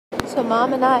So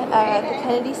Mom and I are at the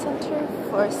Kennedy Center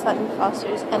for Sutton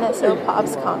Foster's NSO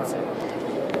Pops concert.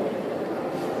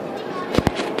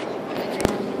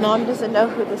 Mom doesn't know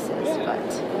who this is, but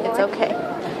it's okay.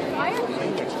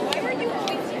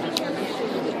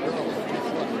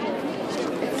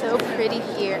 It's so pretty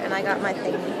here, and I got my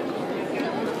thingy.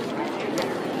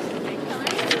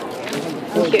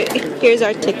 Here's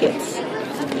our tickets.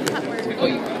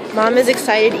 Mom is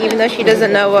excited even though she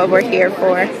doesn't know what we're here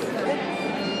for.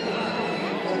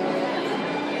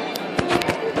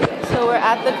 So we're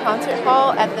at the concert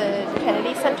hall at the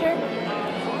Kennedy Center,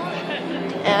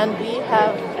 and we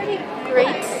have pretty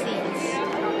great seats.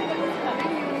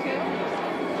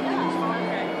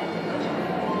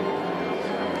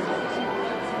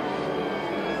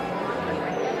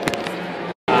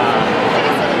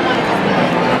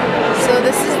 So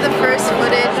this is the first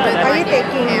footage with my new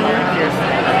camera.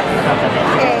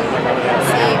 Okay.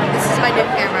 See, this is my new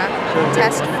camera.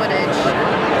 Test footage.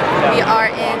 We are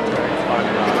in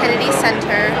the Kennedy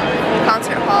Center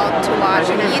concert hall to watch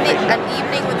an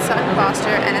evening with Sutton Foster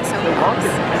and NSO Pops.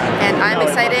 And I'm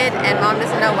excited, and Mom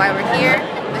doesn't know why we're here,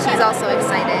 but she's also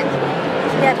excited.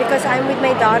 Yeah, because I'm with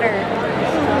my daughter.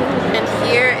 And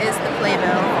here is the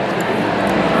playbill.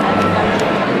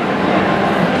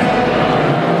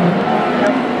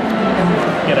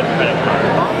 Get a credit card.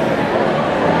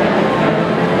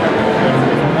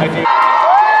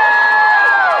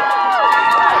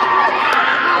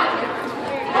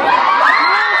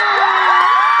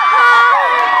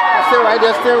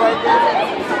 Still right there.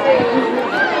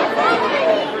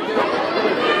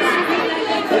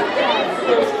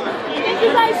 Thank you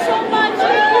guys so much.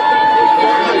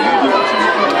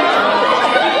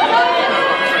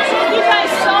 Thank you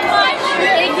guys so much.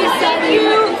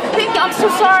 Thank you. I'm so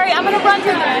sorry. I'm gonna run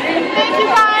through. Thank you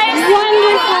guys.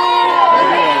 Wonderful.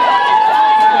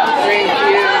 Thank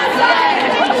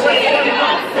you.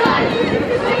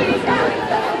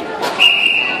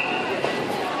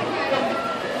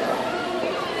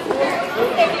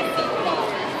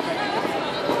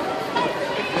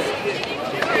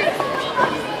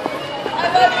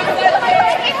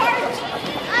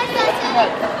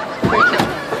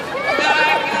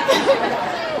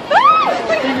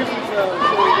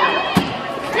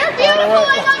 You're beautiful.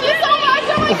 I love you so much.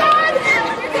 Oh my God.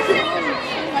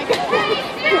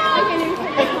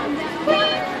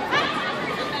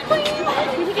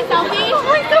 Can you take a selfie? Oh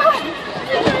my God.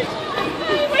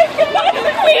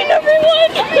 Queen number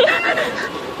one.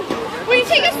 Will you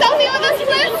take a selfie with us,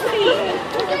 please?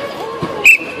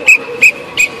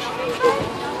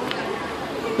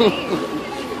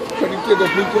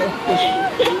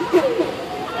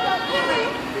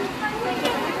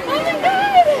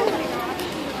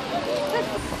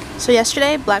 So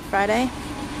yesterday, Black Friday,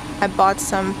 I bought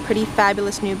some pretty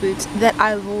fabulous new boots that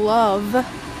I love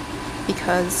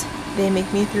because they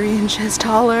make me 3 inches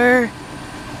taller.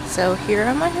 So here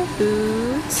are my new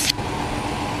boots.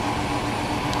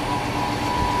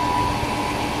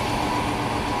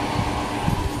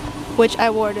 Which I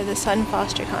wore to the Sutton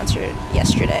Foster concert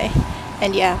yesterday.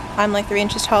 And yeah, I'm like 3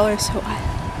 inches taller, so I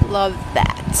love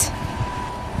that.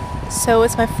 So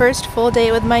it's my first full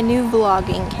day with my new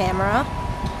vlogging camera.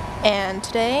 And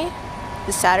today,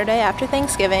 the Saturday after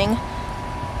Thanksgiving,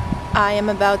 I am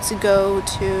about to go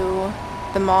to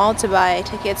the mall to buy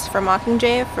tickets for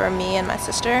Mockingjay for me and my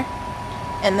sister.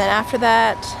 And then after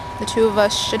that, the two of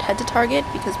us should head to Target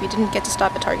because we didn't get to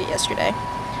stop at Target yesterday.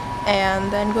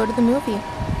 And then go to the movie.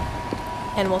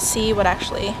 And we'll see what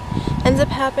actually ends up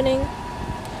happening.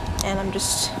 And I'm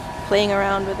just playing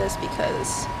around with this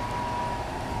because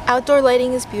outdoor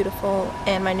lighting is beautiful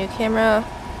and my new camera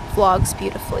vlogs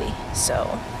beautifully,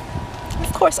 so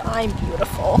of course I'm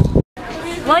beautiful.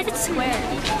 Why is it square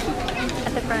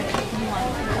at the front?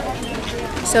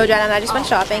 So Jenna and I just went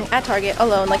shopping at Target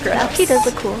alone like grown-ups. Actually does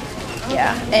look cool.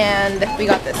 Yeah, and we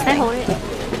got this Can I thing. hold it?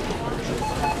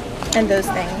 And those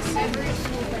things.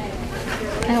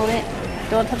 Can I hold it?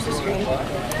 Don't touch the screen.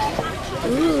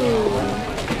 Ooh.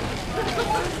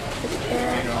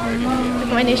 Look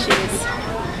at my new shoes.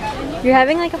 You're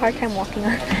having like a hard time walking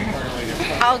on that.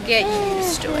 I'll get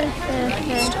used to it.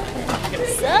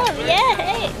 What's up? Yeah,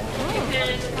 hey.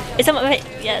 It's something right.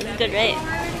 Yeah, it's good, right?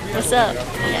 What's up?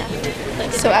 Yeah.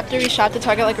 So after we shopped at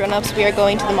Target like grown-ups, we are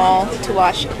going to the mall to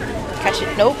watch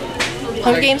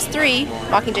Hunger Games 3,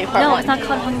 Mockingjay Part 1. No, it's not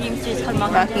called Hunger Games 3, it's called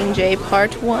Mockingjay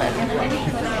Part 1.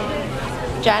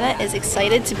 Jana is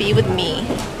excited to be with me.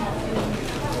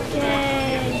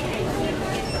 Yay.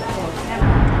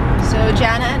 So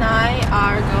Jana and I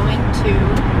are going to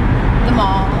the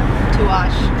mall to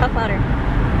watch Talk louder.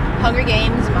 Hunger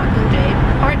Games Mockingjay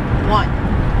Part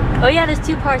 1. Oh yeah, there's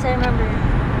 2 parts, I remember.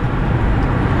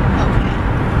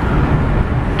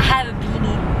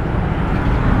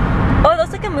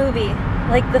 movie.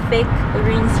 Like the fake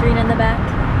green screen in the back.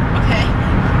 Okay,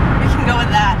 we can go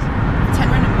with that.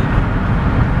 Pretend we're in a movie.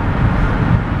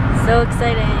 So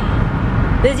exciting.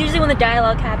 This is usually when the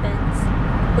dialogue happens.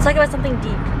 Let's talk about something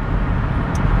deep.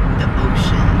 The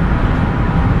ocean.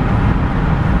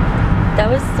 That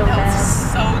was so bad. That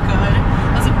was so good.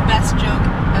 That was the best joke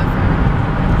ever.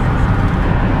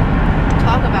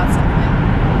 Talk about something.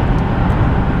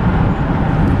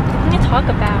 What can you talk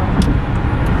about?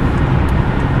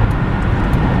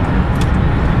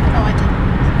 Oh, I didn't.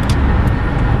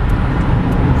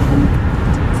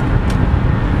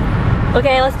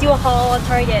 Okay, let's do a haul on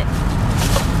Target.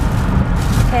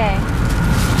 Okay.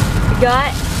 We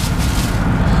got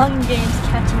Hunger Games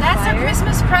Catching Fire. That's a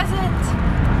Christmas present.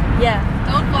 Yeah.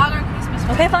 Don't vlog our Christmas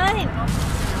present. Okay, fine.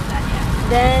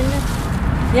 Then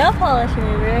nail polish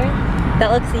remover that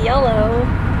looks yellow.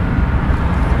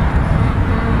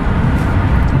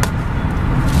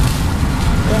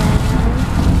 Then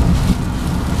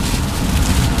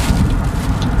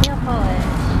nail polish.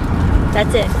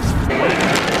 That's it.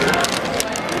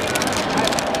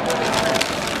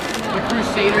 The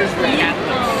Crusaders were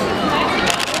Catholics.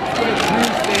 The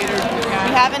Crusaders were Catholics.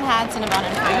 We haven't had Cinnabon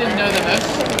in I forever. didn't know the most.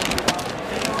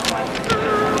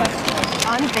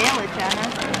 Unveil it, Jenna.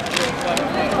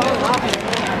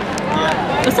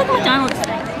 Looks like McDonald's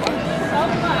thing.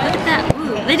 Look at that.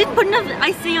 Ooh, they didn't put enough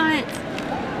icing on it.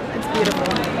 It's beautiful.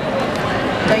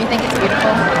 Don't you think it's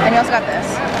beautiful? And you also got this.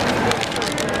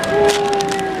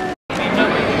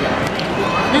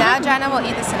 Now Jenna will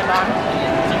eat the Cinnabon.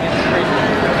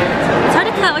 It's hard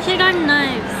to cut. I should have gotten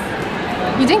knives.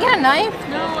 You didn't get a knife?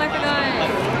 No, I forgot.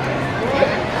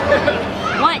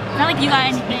 What? Not like you got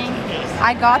anything.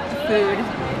 I got the food.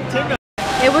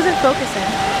 It wasn't focusing.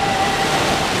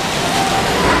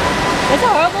 It's a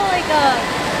horrible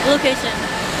location.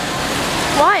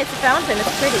 Why? It's a fountain.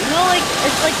 It's pretty. No, like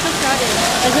it's like so crowded.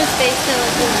 There's no space to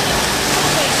like do it.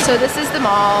 So this is the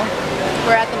mall.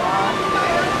 We're at the mall.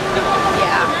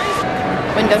 Yeah.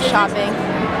 Window shopping.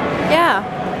 Yeah.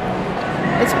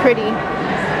 It's pretty.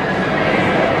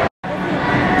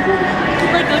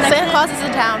 Like go next Santa to Claus is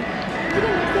in town.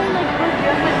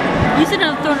 You should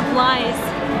have thrown flies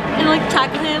and like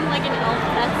tackle him like an elf.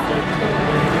 That's so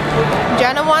cool.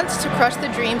 Jenna wants to crush the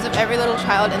dreams of every little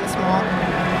child in this mall.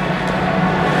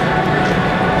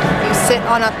 You sit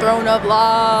on a throne of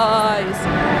lies.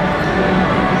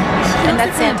 And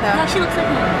that's Santa. He actually looks like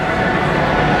him.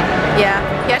 Yeah,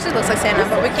 he actually looks like Santa,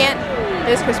 but we can't.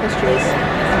 There's Christmas trees.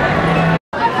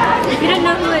 If you don't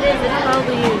know who it is, it's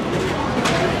probably you.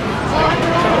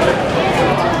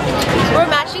 We're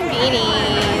matching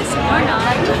beanies. Or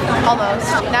not.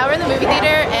 Almost. Now we're in the movie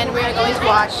theater and we're going to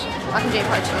watch Mockingjay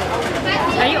Part 2.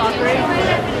 Are you awkward?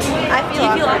 I feel Do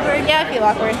you feel awkward? Yeah, I feel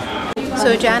awkward.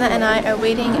 So Jana and I are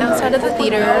waiting outside of the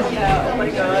theater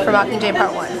for Mockingjay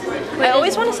Part 1. I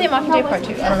always want to say Mockingjay Part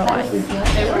 2, I don't know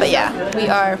why. But yeah, we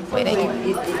are waiting.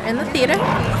 In the theater,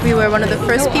 we were one of the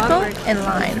first people in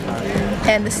line.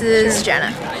 And this is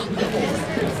Jana.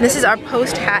 This is our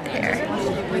post-hat hair.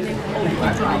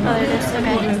 Oh, there it is.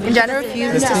 Okay. And Jana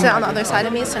refuses to sit on the other side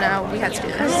of me, so now we had to do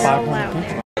this.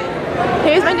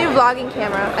 Here's my new vlogging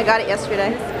camera. I got it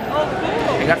yesterday.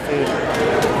 I got food.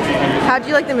 How'd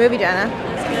you like the movie, Jana?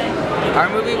 Our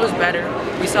movie was better.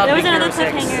 We saw There was Big Hero another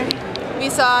 6. cliffhanger. We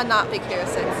saw not Big Hero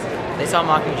 6. They saw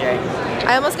Mockingjay.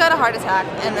 I almost got a heart attack,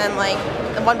 and then like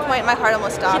at one point my heart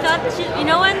almost She stopped. thought that you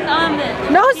know when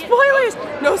No spoilers!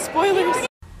 No spoilers!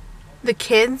 The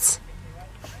kids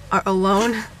are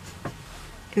alone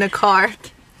in a car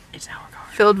It's our car.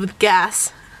 filled with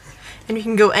gas, and we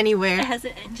can go it anywhere. has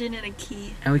an engine and a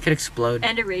key And we could explode.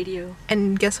 and a radio.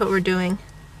 And guess what we're doing?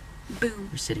 Boom.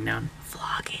 We're sitting down.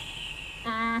 Vlogging.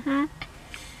 Mm-hmm.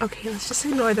 Okay, let's just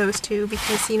ignore those two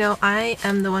because, you know, I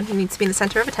am the one who needs to be in the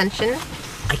center of attention.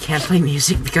 I can't play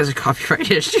music because of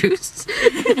copyright issues.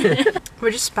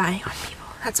 We're just spying on people.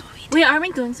 That's what we do. Wait, aren't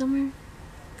we going somewhere?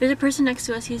 There's a person next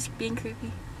to us who's being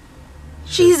creepy.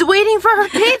 She's waiting for her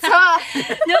pizza!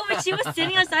 No, but she was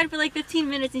sitting outside for like 15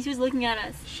 minutes and she was looking at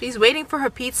us. She's waiting for her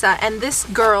pizza, and this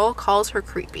girl calls her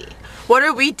creepy. What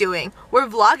are we doing? We're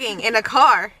vlogging in a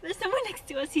car, There's someone next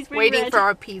to us. He's wearing waiting red. for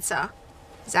our pizza.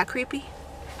 Is that creepy?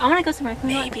 I want to go somewhere. Can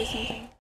we not do something?